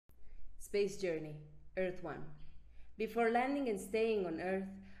Space Journey, Earth 1. Before landing and staying on Earth,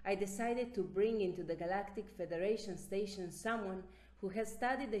 I decided to bring into the Galactic Federation station someone who has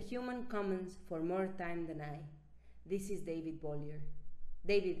studied the human commons for more time than I. This is David Bollier.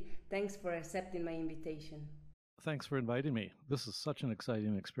 David, thanks for accepting my invitation. Thanks for inviting me. This is such an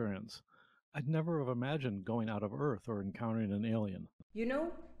exciting experience. I'd never have imagined going out of Earth or encountering an alien. You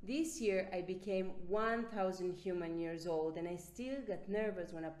know, this year I became 1,000 human years old and I still get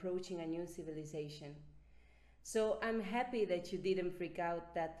nervous when approaching a new civilization. So I'm happy that you didn't freak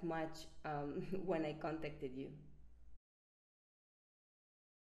out that much when I contacted you.